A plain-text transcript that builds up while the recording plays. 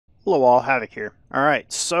Hello all, Havoc here.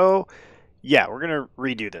 Alright, so yeah, we're going to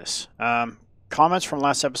redo this. Comments from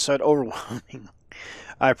last episode, overwhelming.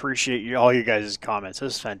 I appreciate all you guys' comments.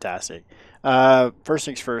 This is fantastic. First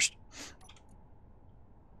things first.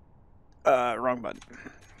 Wrong button.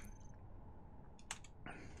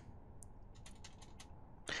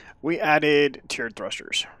 We added tiered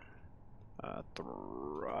thrusters.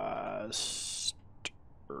 Thrusters.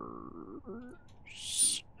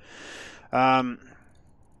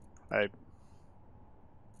 I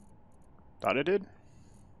thought it did.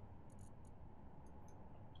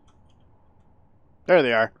 There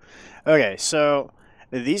they are. Okay, so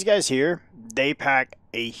these guys here, they pack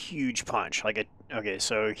a huge punch. Okay,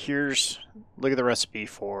 so look at the recipe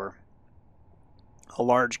for a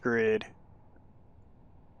large grid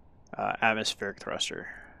atmospheric thruster.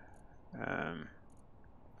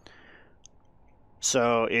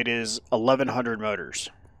 So it is 1100 motors.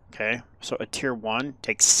 Okay, so a tier 1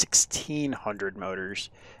 takes 1600 motors,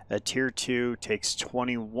 a tier 2 takes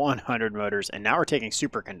 2100 motors, and now we're taking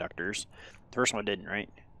superconductors. The first one didn't, right?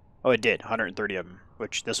 Oh, it did, 130 of them,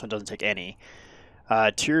 which this one doesn't take any.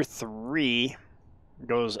 Tier 3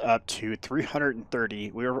 goes up to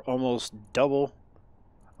 330. We were almost double,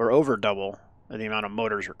 or over double, the amount of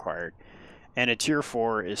motors required. And a tier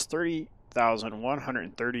 4 is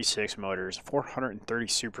 30,136 motors, 430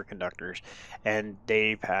 superconductors, and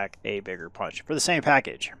they pack a bigger punch for the same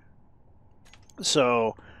package.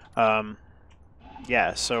 So,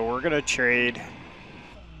 yeah, so we're going to trade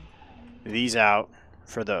these out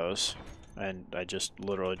for those. And I just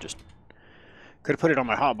literally just could have put it on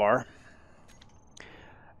my hotbar.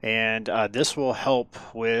 And this will help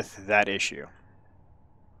with that issue.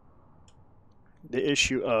 The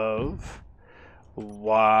issue of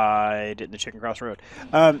why didn't the chicken cross the road?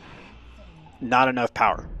 Not enough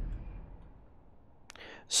power.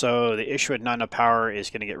 So the issue with not enough power is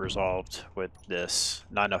going to get resolved with this.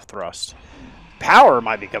 Not enough thrust. Power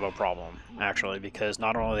might become a problem, actually, because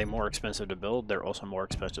not only are they more expensive to build, they're also more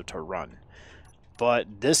expensive to run. But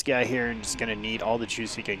this guy here is going to need all the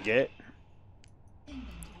juice he can get,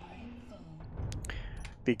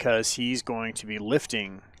 because he's going to be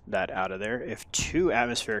lifting that out of there. If 2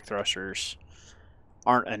 atmospheric thrusters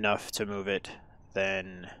aren't enough to move it,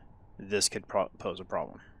 then this could pose a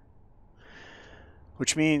problem.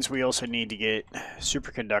 Which means we also need to get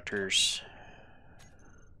superconductors.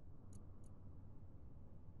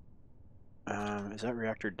 Is that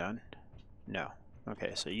reactor done? No.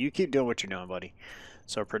 Okay, so you keep doing what you're doing, buddy.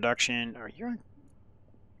 So production, are you on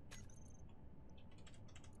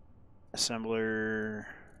assembler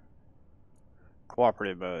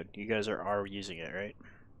cooperative mode? You guys are using it, right?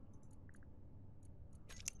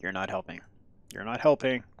 You're not helping. You're not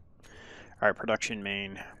helping. All right, production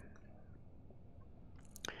main.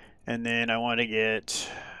 And then I want to get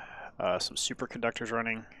some superconductors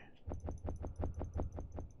running.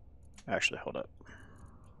 Actually, hold up.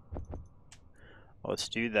 Let's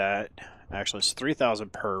do that. Actually, it's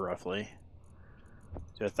 3,000 per, roughly.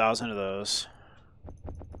 Do 1,000 of those.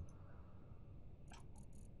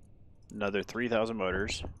 Another 3,000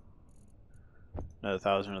 motors. Another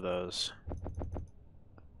 1,000 of those.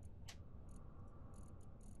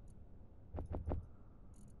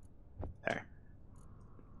 There.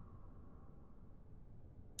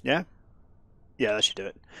 Yeah? Yeah, that should do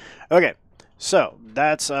it. Okay, so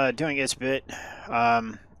that's doing its bit.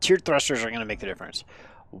 Tiered thrusters are going to make the difference.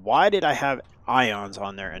 Why did I have ions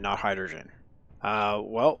on there and not hydrogen?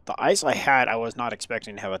 Well, the ice I had, I was not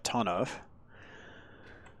expecting to have a ton of.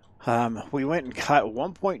 We went and cut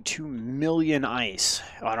 1.2 million ice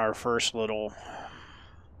on our first little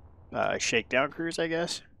shakedown cruise, I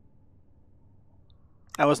guess.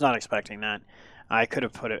 I was not expecting that. I could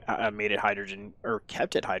have made it hydrogen, or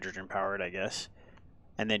kept it hydrogen powered, I guess,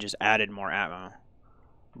 and then just added more ammo.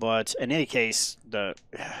 But in any case,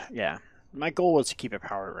 yeah, my goal was to keep it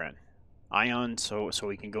power run. Ion, so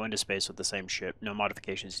we can go into space with the same ship, no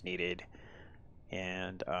modifications needed,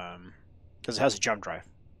 and because it has a jump drive.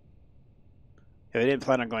 If I didn't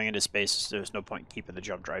plan on going into space, there's no point in keeping the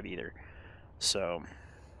jump drive either. So,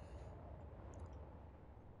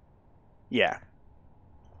 yeah.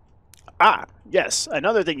 Ah, yes,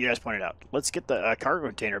 another thing you guys pointed out. Let's get the cargo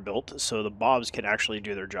container built so the bobs can actually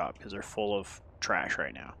do their job, because they're full of trash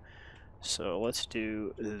right now. So let's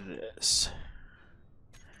do this.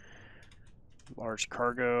 Large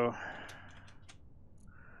cargo.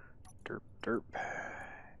 Derp, derp,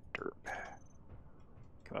 derp.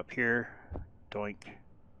 Come up here. Doink.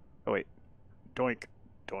 Oh, wait. Doink,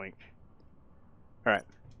 doink. Alright.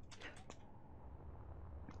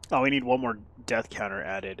 Oh, we need one more death counter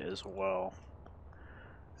added as well.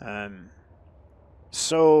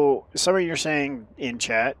 So, some of you are saying in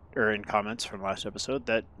chat or in comments from last episode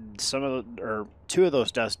that some of the, or two of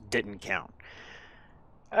those dusts didn't count.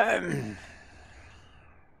 I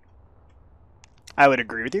would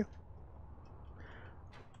agree with you,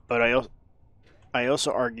 but I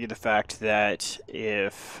also argue the fact that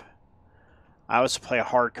if I was to play a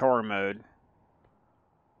hardcore mode,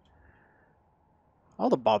 all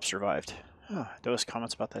the Bobs survived. Oh, there was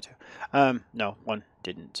comments about that too. No, one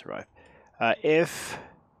didn't survive. If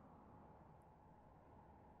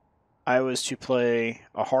I was to play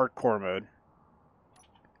a hardcore mode,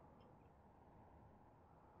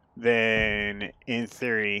 then in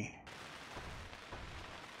theory,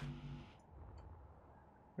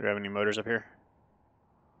 do we have any motors up here?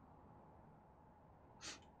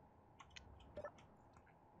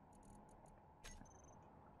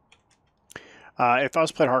 If I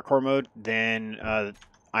was playing hardcore mode, then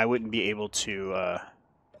I wouldn't be able to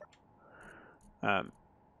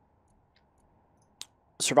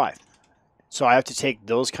survive. So I have to take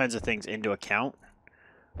those kinds of things into account.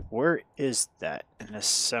 Where is that? An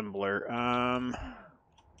assembler.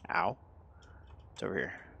 Ow. It's over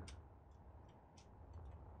here.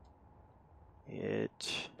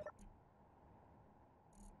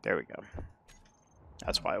 There we go.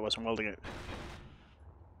 That's why I wasn't welding it.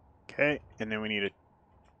 Okay, and then we need a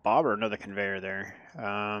bob or another conveyor there.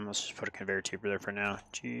 Let's just put a conveyor tuber there for now.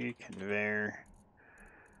 G, conveyor.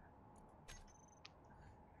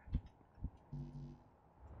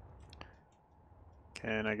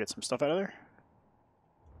 Can I get some stuff out of there?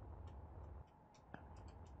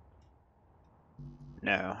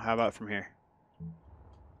 No. How about from here?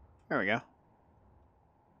 There we go.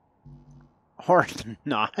 Or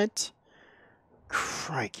not?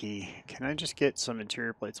 Crikey. Can I just get some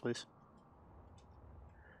interior plates, please?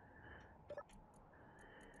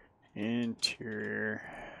 Interior.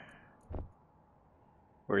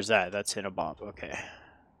 Where's that? That's in a bob. Okay.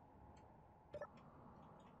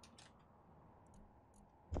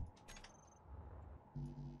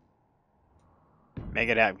 Make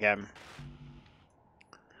it happen, Captain.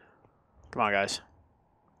 Come on, guys.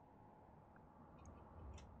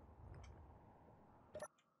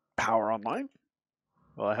 Power online?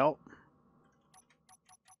 Will that help?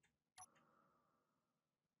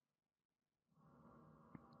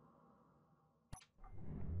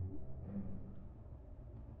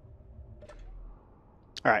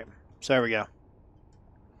 Alright, so there we go.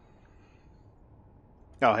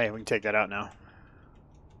 Oh, hey, we can take that out now.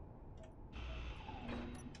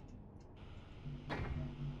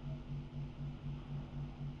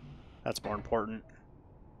 That's more important.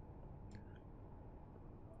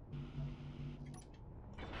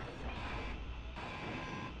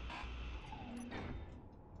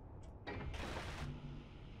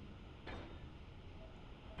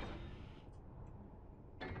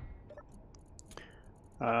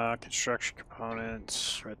 Construction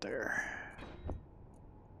components right there.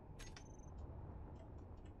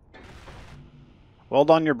 Well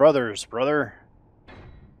done, your brothers, brother.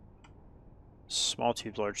 Small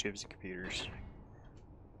tubes, large tubes, and computers.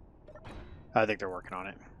 I think they're working on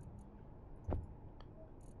it.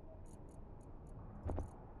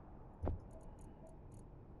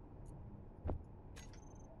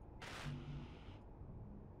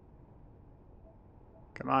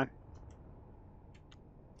 Come on.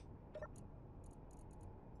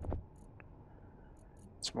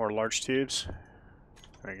 Some more large tubes.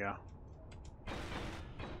 There we go.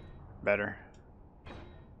 Better.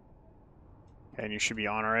 And you should be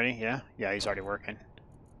on already, yeah? Yeah, he's already working.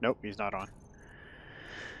 Nope, he's not on.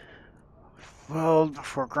 Weld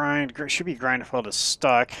before grind. Should be grind if weld is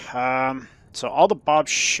stuck. So all the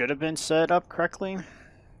bobs should have been set up correctly.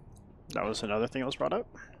 That was another thing that was brought up.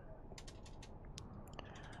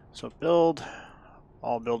 So build.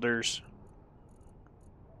 All builders.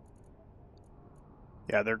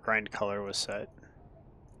 Yeah, their grind color was set.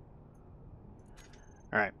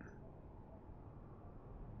 Alright.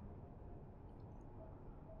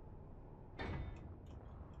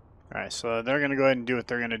 Alright, so they're going to go ahead and do what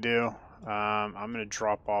they're going to do. I'm going to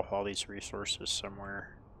drop off all these resources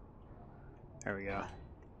somewhere. There we go.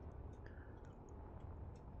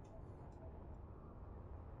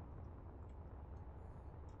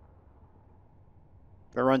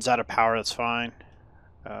 If it runs out of power, that's fine.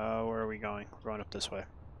 Where are we going? We're going up this way.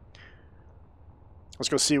 Let's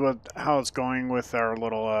go see how it's going with our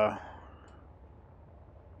little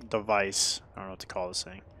device. I don't know what to call this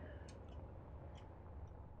thing.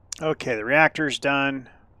 Okay, the reactor's done.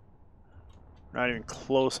 We're not even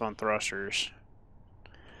close on thrusters.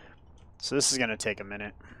 So this is going to take a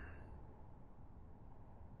minute.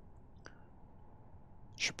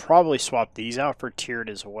 Should probably swap these out for tiered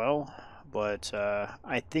as well, but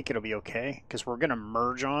I think it'll be okay because we're going to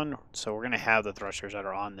merge on, so we're going to have the thrusters that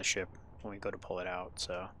are on the ship when we go to pull it out.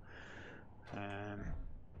 So,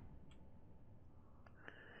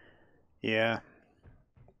 yeah.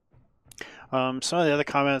 Some of the other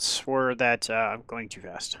comments were that I'm going too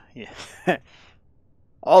fast. Yeah,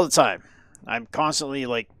 all the time. I'm constantly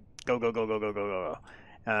like go go go go go go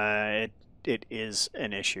go. It is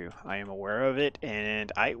an issue. I am aware of it,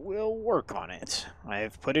 and I will work on it. I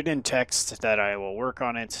have put it in text that I will work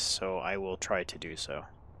on it, so I will try to do so.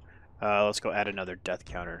 Let's go add another death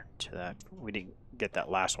counter to that. We didn't get that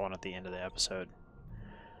last one at the end of the episode.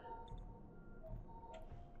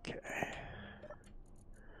 Okay.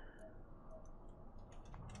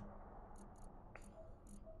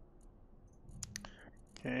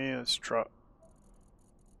 Okay, let's drop.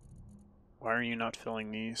 Why are you not filling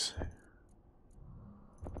these?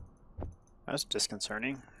 That's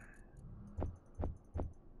disconcerting.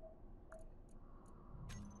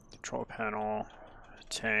 Control panel,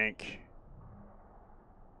 tank,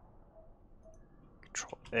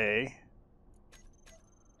 Control A,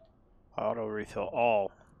 auto refill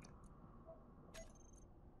all.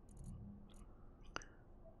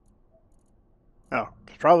 Oh,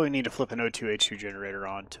 probably need to flip an O2 H2 generator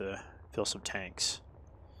on to fill some tanks.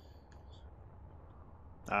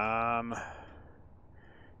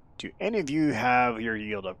 Do any of you have your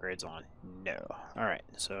yield upgrades on? No. Alright,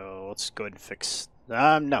 so let's go ahead and fix...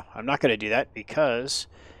 no, I'm not going to do that because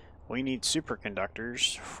we need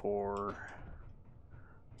superconductors for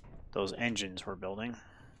those engines we're building.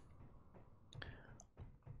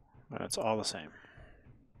 But it's all the same.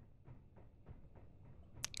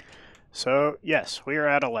 So, yes, we are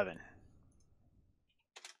at 11.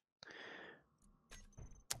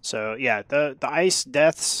 So, yeah, the ice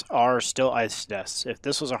deaths are still ice deaths. If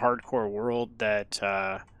this was a hardcore world that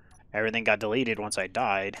everything got deleted once I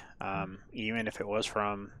died, even if it was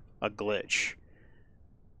from a glitch,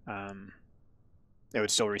 it would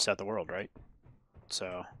still reset the world, right?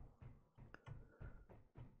 So,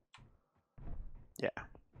 yeah.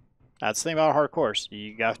 That's the thing about hardcores.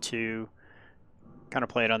 You got to kind of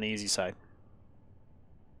play it on the easy side.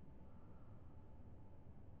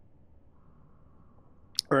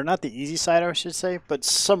 Or not the easy side, I should say, but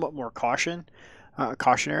somewhat more cautionary.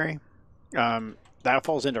 That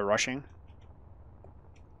falls into rushing.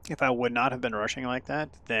 If I would not have been rushing like that,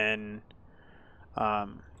 then it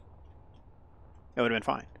would have been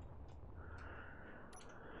fine.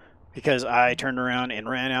 Because I turned around and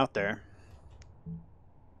ran out there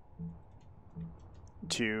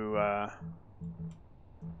to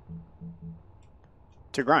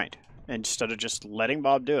grind. Instead of just letting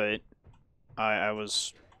Bob do it, I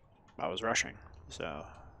was rushing. So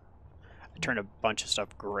I turned a bunch of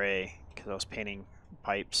stuff gray because I was painting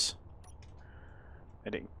pipes. I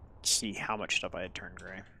didn't see how much stuff I had turned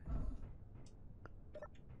gray.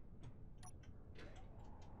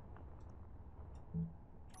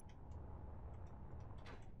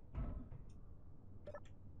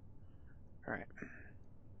 Alright.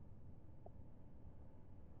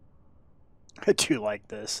 I do like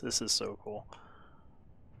this. This is so cool.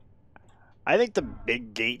 I think the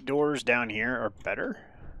big gate doors down here are better.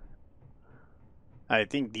 I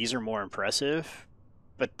think these are more impressive,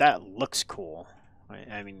 but that looks cool.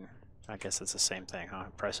 I mean, I guess it's the same thing, huh?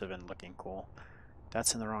 Impressive and looking cool.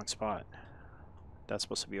 That's in the wrong spot. That's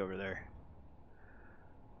supposed to be over there.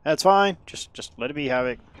 That's fine. Just let it be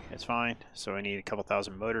Havoc. It's fine. So I need a couple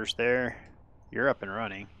thousand motors there. You're up and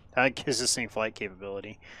running. That gives this thing flight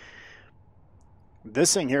capability.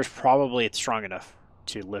 This thing here is probably strong enough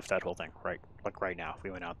to lift that whole thing, right? Like right now, if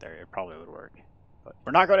we went out there, it probably would work. But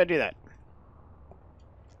we're not going to do that.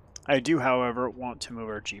 I do, however, want to move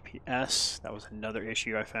our GPS. That was another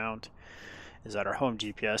issue I found, is that our home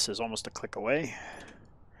GPS is almost a click away.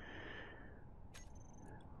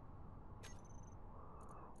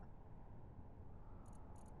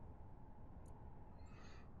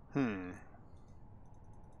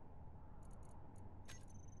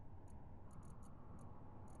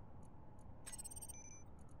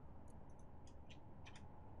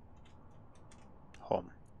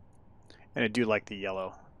 Home. And I do like the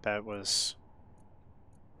yellow. That was...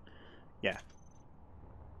 yeah.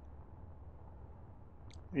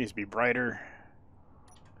 It needs to be brighter.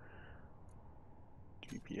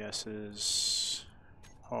 GPS is...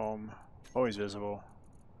 home. Always visible.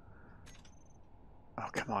 Oh,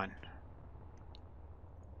 come on.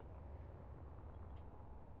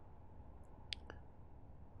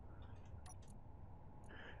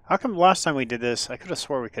 How come last time we did this, I could have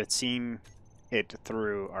swore we could have seen it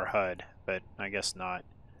through our HUD, but I guess not.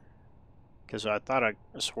 Because I thought I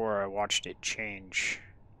swore I watched it change.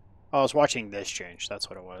 Oh, I was watching this change. That's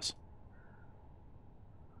what it was.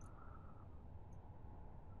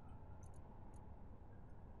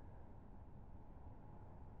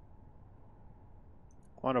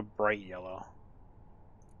 I want a bright yellow.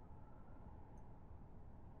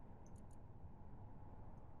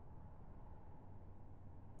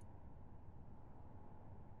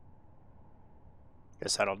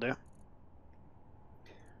 Guess that'll do.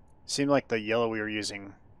 Seemed like the yellow we were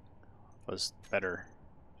using was better.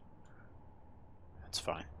 That's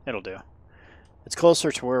fine. It'll do. It's closer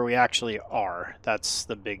to where we actually are. That's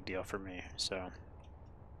the big deal for me. So,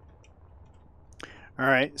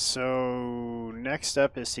 alright, so next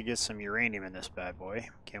up is to get some uranium in this bad boy.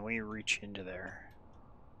 Can we reach into there?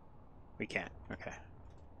 We can't. Okay.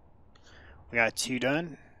 We got 2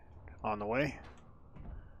 done. On the way.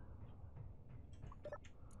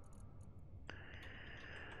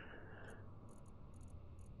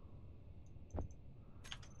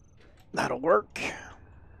 That'll work.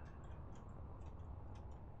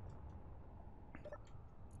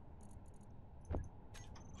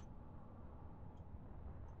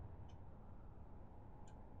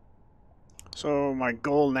 So my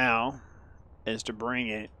goal now is to bring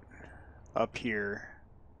it up here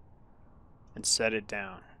and set it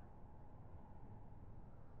down.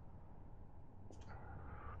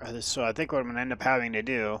 So I think what I'm going to end up having to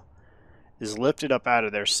do is lift it up out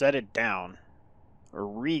of there, set it down, or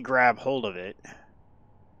re-grab hold of it,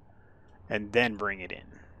 and then bring it in.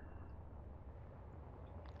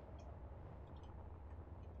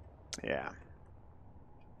 Yeah.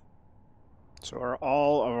 So are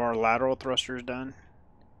all of our lateral thrusters done?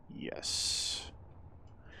 Yes.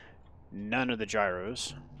 None of the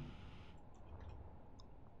gyros.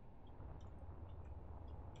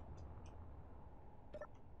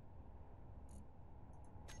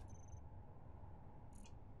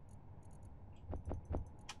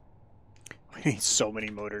 We need so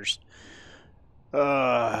many motors.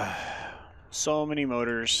 So many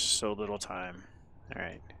motors, so little time.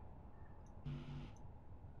 Alright.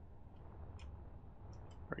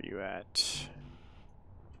 Where are you at?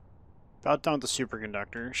 About done with the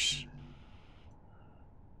superconductors.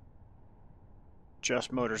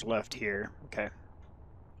 Just motors left here. Okay.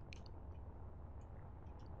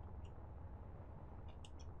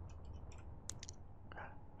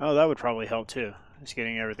 Oh, that would probably help too. Just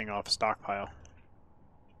getting everything off stockpile.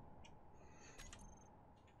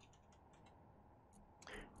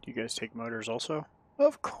 Do you guys take motors also?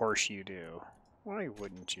 Of course you do. Why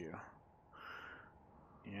wouldn't you?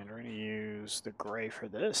 And we're going to use the gray for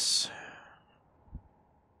this.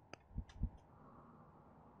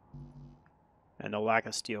 And the lack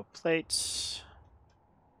of steel plates.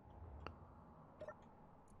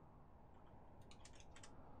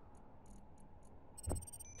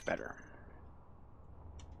 Better.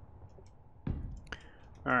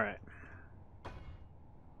 Alright.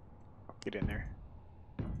 Get in there.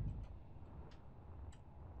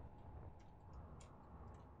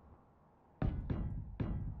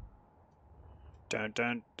 Dun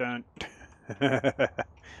dun dun.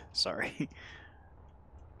 Sorry.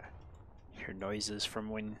 Hear noises from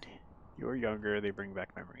when you were younger, they bring back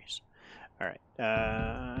memories. Alright.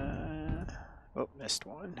 Oh, missed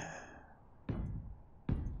one.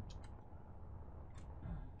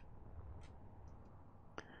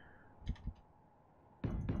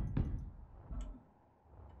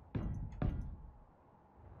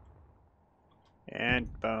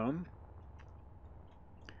 And boom.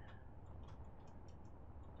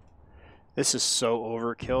 This is so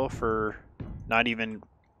overkill for not even...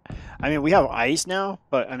 I mean, we have ice now,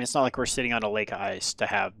 but I mean, it's not like we're sitting on a lake of ice to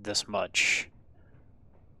have this much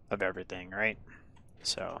of everything, right?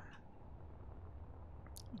 So,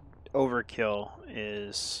 overkill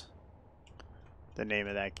is the name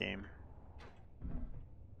of that game.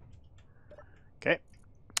 Okay.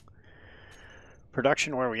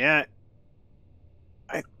 Production, where are we at?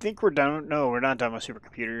 I think we're done. No, we're not done with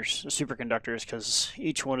superconductors, because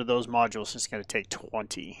each one of those modules is going to take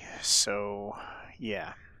 20. So,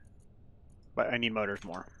 yeah. But I need motors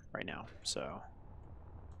more right now. So,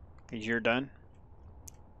 you're done?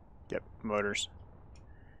 Yep, motors.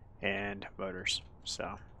 And motors.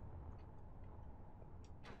 So,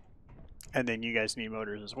 and then you guys need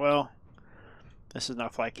motors as well. This is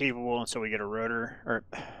not flight capable, and so we get a rotor, or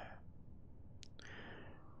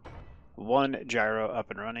one gyro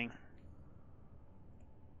up and running.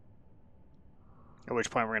 At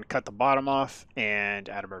which point we're going to cut the bottom off and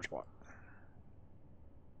add a merge block.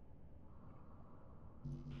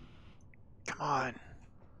 Come on.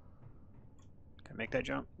 Can I make that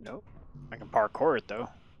jump? Nope. I can parkour it though.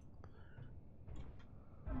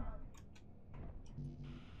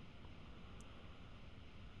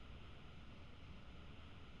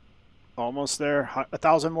 Almost there.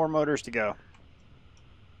 1,000 more motors to go.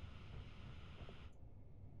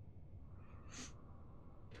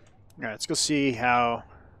 All right, let's go see how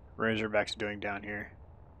Razorback's doing down here.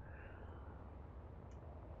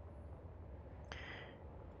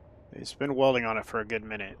 He's been welding on it for a good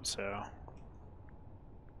minute, so...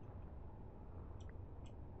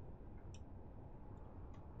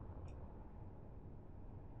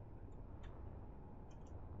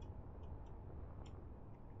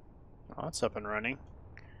 Oh, it's up and running.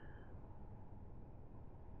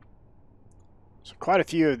 So quite a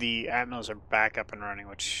few of the Atmos are back up and running,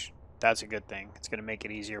 which that's a good thing. It's going to make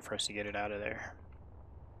it easier for us to get it out of there.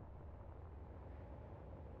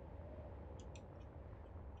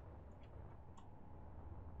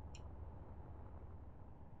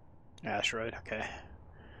 Asteroid, okay.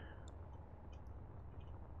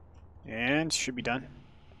 And should be done.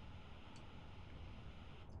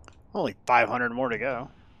 Only 500 more to go.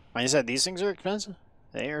 Like I said, these things are expensive.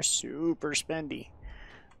 They are super spendy.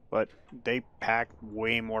 But they pack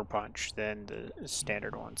way more punch than the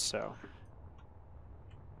standard ones, so...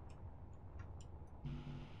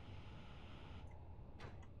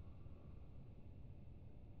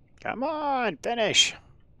 Come on, finish!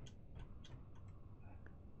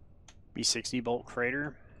 B60 bolt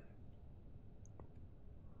freighter.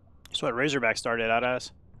 That's what Razorback started out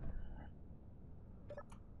as.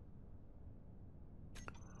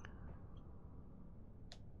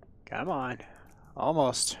 Come on.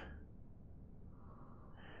 Almost.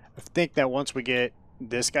 I think that once we get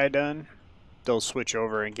this guy done, they'll switch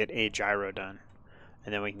over and get a gyro done.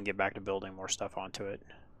 And then we can get back to building more stuff onto it.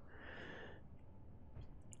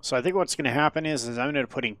 So I think what's going to happen is I'm going to be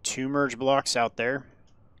putting 2 merge blocks out there.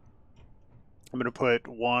 I'm going to put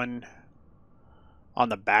one on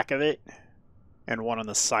the back of it and one on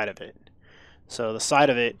the side of it. So the side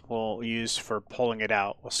of it we'll use for pulling it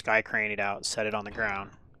out. We'll sky crane it out, set it on the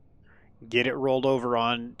ground, get it rolled over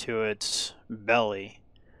onto its belly,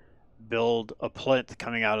 build a plinth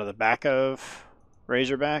coming out of the back of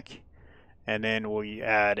Razorback, and then we'll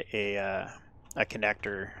add a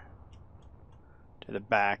connector to the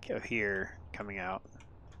back of here coming out.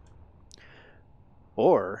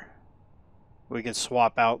 Or we can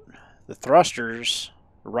swap out the thrusters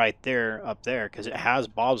right there, up there, because it has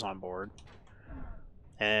bobs on board.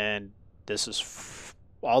 And this is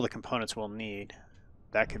all the components we'll need.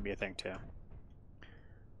 That could be a thing too.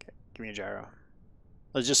 Okay, give me a gyro.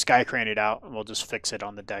 Let's just sky crane it out and we'll just fix it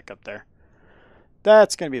on the deck up there.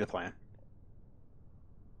 That's going to be the plan.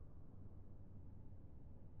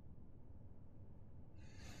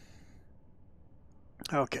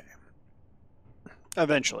 Okay.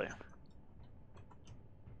 Eventually.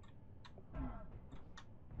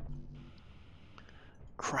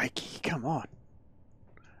 Crikey, come on.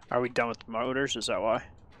 Are we done with the motors? Is that why?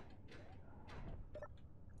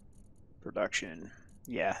 Production.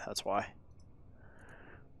 Yeah, that's why.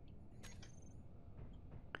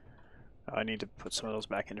 Oh, I need to put some of those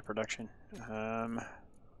back into production.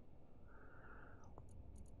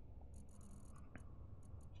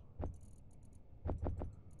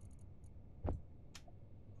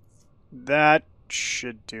 That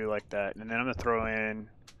should do like that. And then I'm going to throw in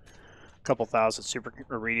a couple thousand super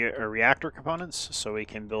reactor components so we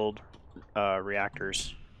can build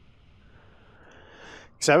reactors.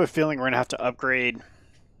 Because I have a feeling we're going to have to upgrade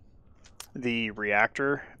the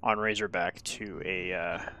reactor on Razorback to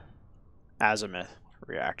a azimuth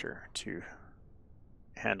reactor to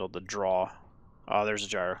handle the draw. Oh, there's a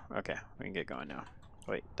gyro. Okay, we can get going now.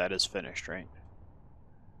 Wait, that is finished, right?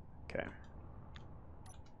 Okay.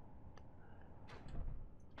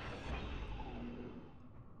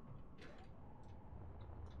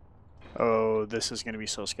 Oh, this is going to be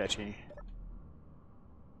so sketchy.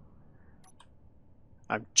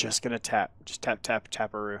 I'm just going to tap. Just tap, tap,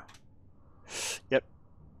 taparoo. Yep.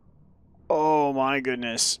 Oh my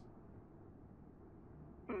goodness.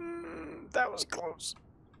 That was close.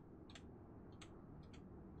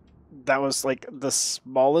 That was like the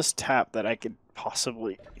smallest tap that I could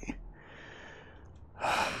possibly...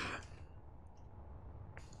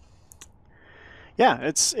 Yeah,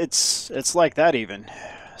 it's like that even.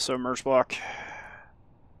 So merge block.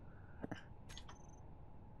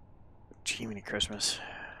 Jiminy Christmas.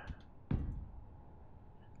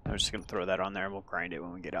 I'm just gonna throw that on there and we'll grind it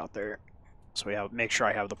when we get out there. So we have make sure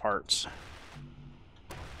I have the parts.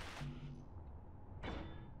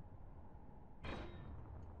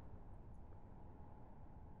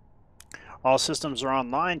 All systems are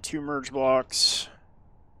online, 2 merge blocks.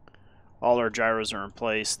 All our gyros are in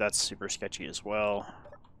place. That's super sketchy as well.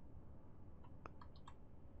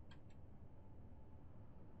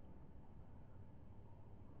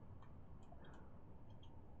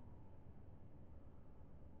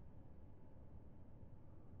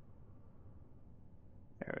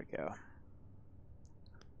 There we go.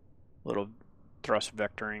 Little thrust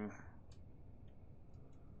vectoring.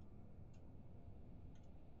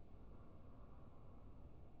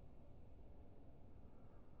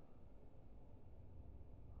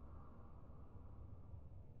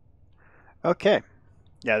 Okay.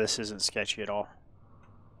 Yeah, this isn't sketchy at all.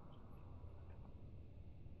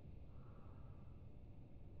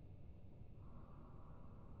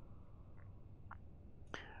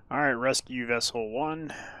 Alright, rescue vessel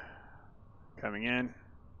 1 coming in.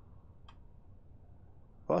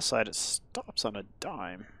 Plus side, it stops on a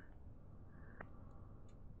dime.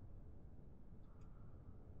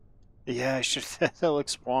 Yeah, I should. That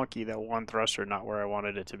looks wonky, that one thruster, not where I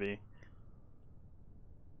wanted it to be.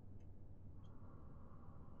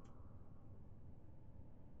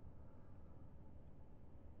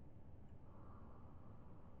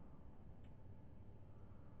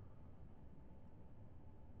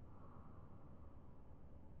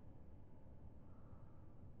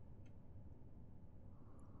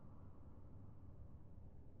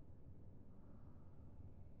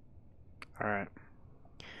 Alright.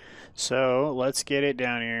 So, let's get it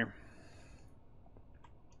down here.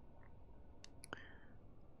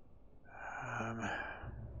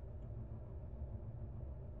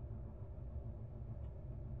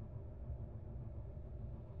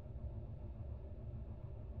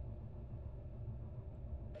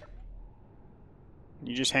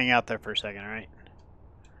 You just hang out there for a second, alright?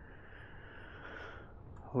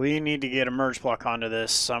 We need to get a merge block onto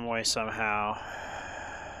this some way, somehow.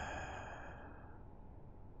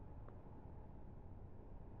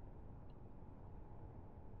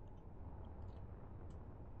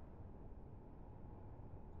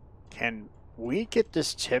 Can we get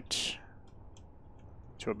this tipped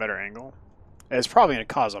to a better angle? It's probably going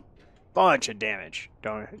to cause a bunch of damage.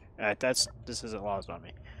 Don't. This isn't lost on me.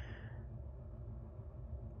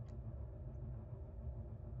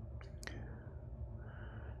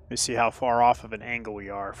 Let's see how far off of an angle we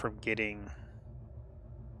are from getting.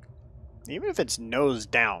 Even if it's nose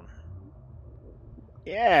down.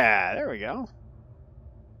 Yeah, there we go.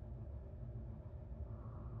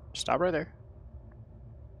 Stop right there.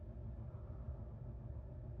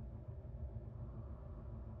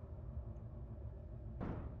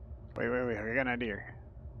 Wait, I got an idea.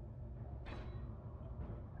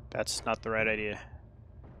 That's not the right idea.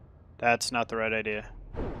 That's not the right idea.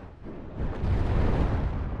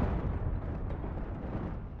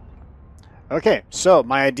 Okay, so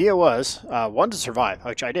my idea was, one, to survive,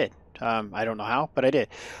 which I did. I don't know how, but I did.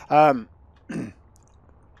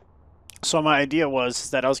 So my idea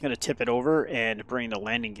was that I was going to tip it over and bring the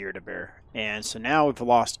landing gear to bear. And so now we've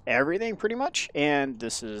lost everything pretty much, and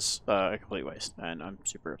this is a complete waste, and I'm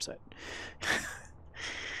super upset.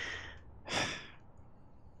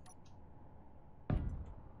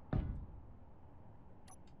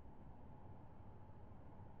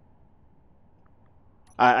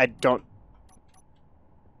 I don't...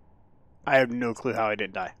 I have no clue how I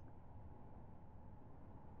didn't die.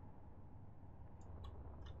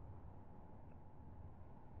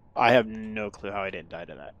 I have no clue how I didn't die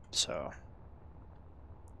to that, so...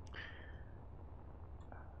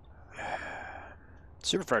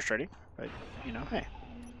 Super frustrating, but, you know, hey.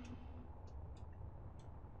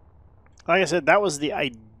 Like I said, that was the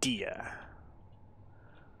idea.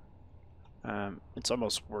 It's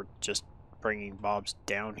almost worth just bringing Bob's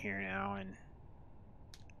down here now and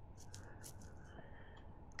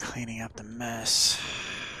cleaning up the mess.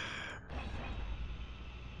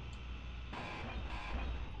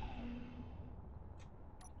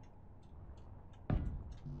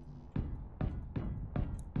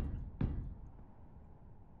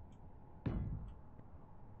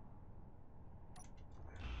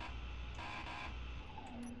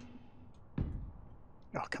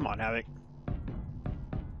 Oh, come on, Havoc.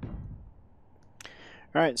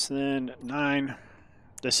 Alright, so then 9.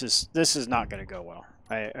 This is not going to go well.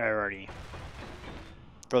 I already...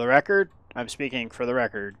 For the record, I'm speaking for the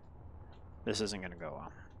record, this isn't going to go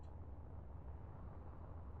well.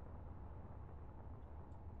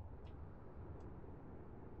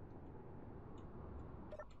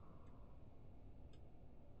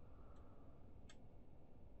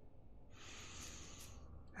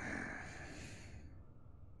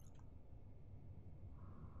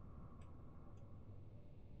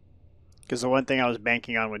 Because the one thing I was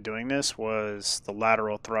banking on with doing this was the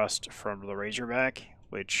lateral thrust from the Razorback,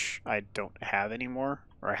 which I don't have anymore,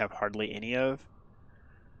 or I have hardly any of.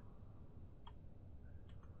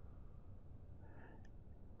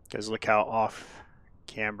 Because look how off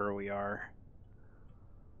camber we are.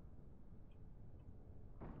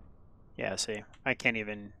 Yeah, see, I can't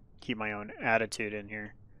even keep my own attitude in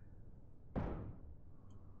here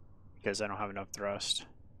because I don't have enough thrust.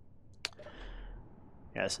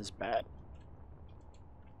 Yeah, this is bad.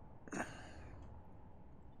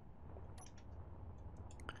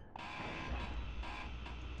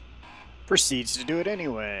 Proceeds to do it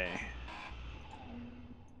anyway.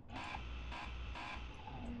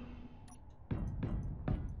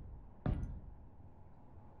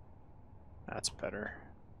 That's better.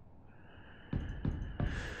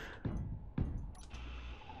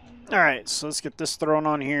 Alright, so let's get this thrown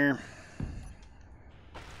on here.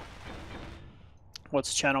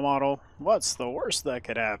 What's channel model? What's the worst that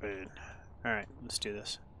could happen? Alright, let's do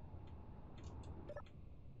this.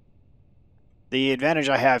 The advantage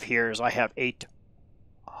I have here is I have a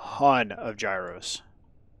ton of gyros.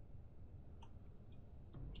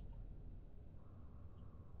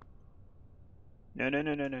 No.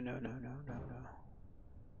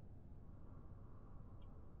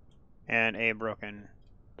 And a broken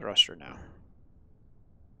thruster now.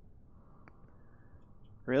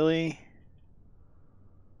 Really?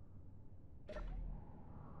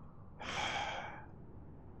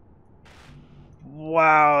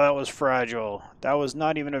 Wow, that was fragile. That was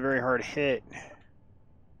not even a very hard hit.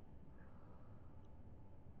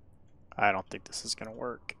 I don't think this is going to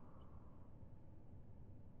work.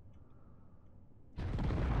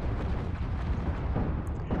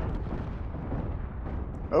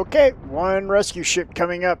 Okay, one rescue ship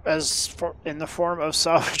coming up in the form of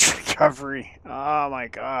salvage recovery. Oh my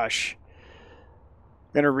gosh.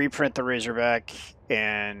 I'm going to reprint the Razorback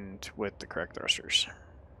and with the correct thrusters.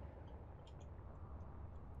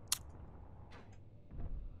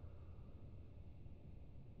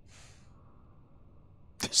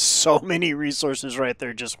 So many resources right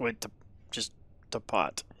there just went to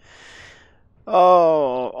pot.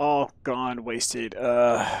 Oh, all gone, wasted.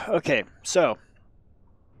 Okay, so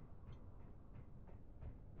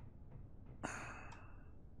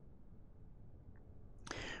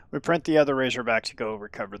we print the other Razorback to go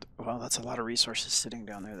recover the... Well, that's a lot of resources sitting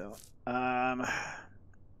down there, though.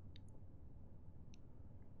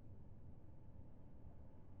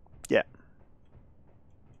 Yeah.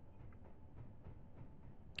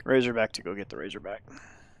 Razorback to go get the Razorback.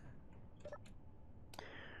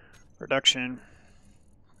 Reduction.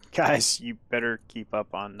 Guys, you better keep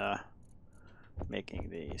up on making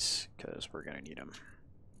these, because we're going to need them.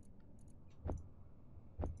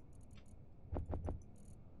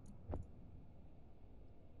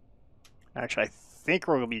 Actually, I think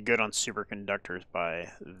we're going to be good on superconductors by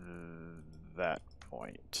that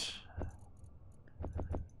point.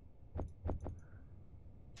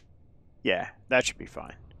 Yeah, that should be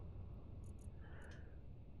fine.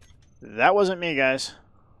 That wasn't me, guys.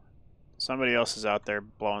 Somebody else is out there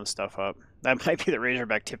blowing stuff up. That might be the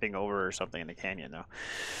Razorback tipping over or something in the canyon, though.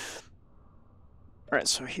 Alright,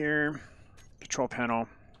 so here, control panel,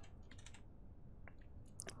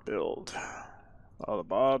 build all the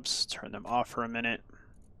bobs, turn them off for a minute.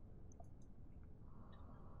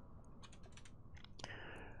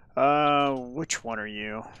 Which one are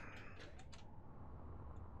you?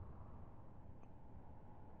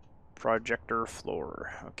 Projector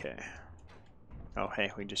floor, okay. Oh,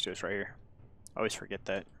 hey, we can just do this right here. I always forget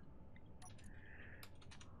that.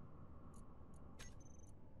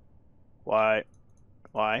 Why?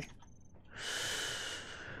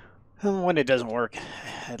 When it doesn't work,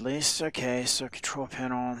 at least. Okay, so control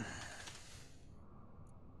panel.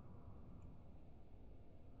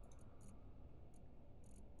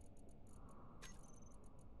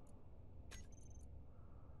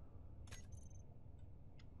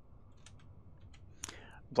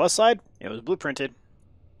 Plus side, it was blueprinted.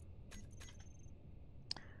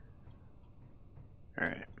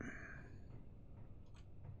 Alright.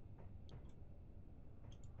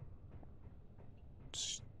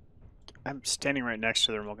 I'm standing right next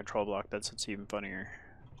to the remote control block. That's what's even funnier.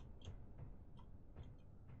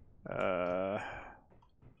 There,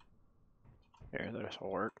 this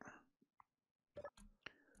will work.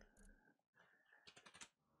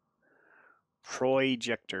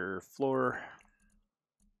 Projector floor.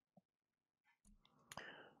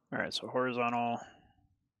 Alright, so horizontal.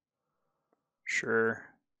 Sure.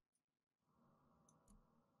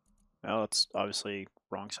 Well, it's obviously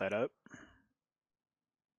wrong side up.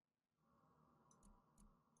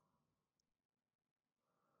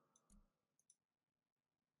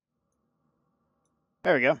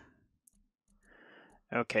 There we go.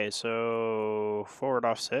 Okay, so forward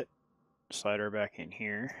offset. Slider back in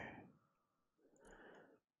here.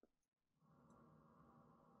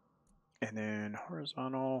 And then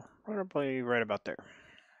horizontal, probably right about there.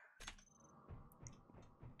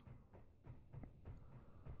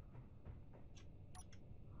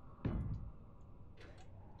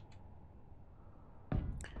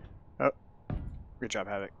 Good job,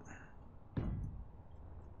 Havoc.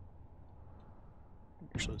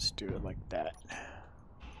 So let's do it like that.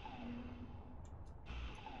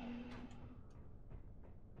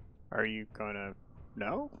 Are you gonna...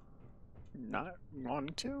 No? Not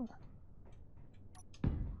wanting to?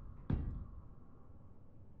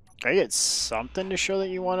 Can I get something to show that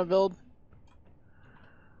you want to build?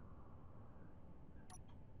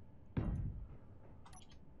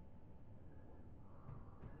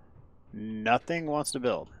 Nothing wants to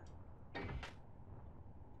build.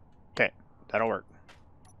 Okay, that'll work.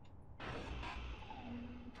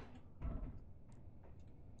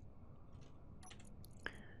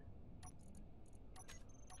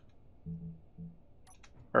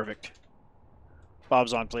 Perfect.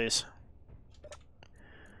 Bob's on, please.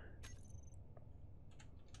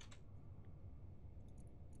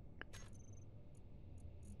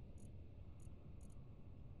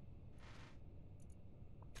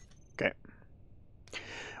 Okay.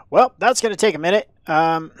 Well, that's going to take a minute.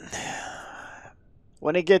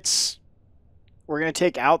 When it gets... We're going to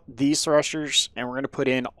take out these thrusters, and we're going to put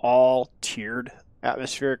in all tiered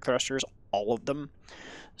atmospheric thrusters, all of them.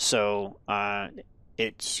 So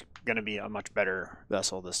it's going to be a much better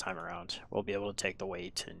vessel this time around. We'll be able to take the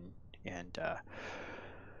weight and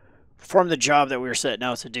perform the job that we were setting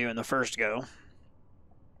out to do in the first go.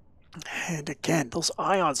 And again, those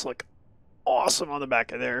ions look awesome on the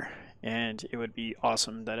back of there. And it would be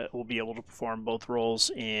awesome that it will be able to perform both roles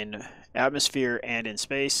in atmosphere and in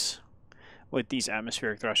space. With these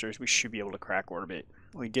atmospheric thrusters, we should be able to crack orbit.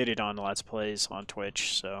 We did it on Let's Plays on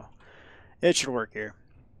Twitch, so it should work here.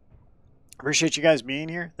 Appreciate you guys being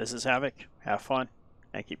here. This is Havoc. Have fun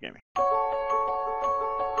and keep gaming.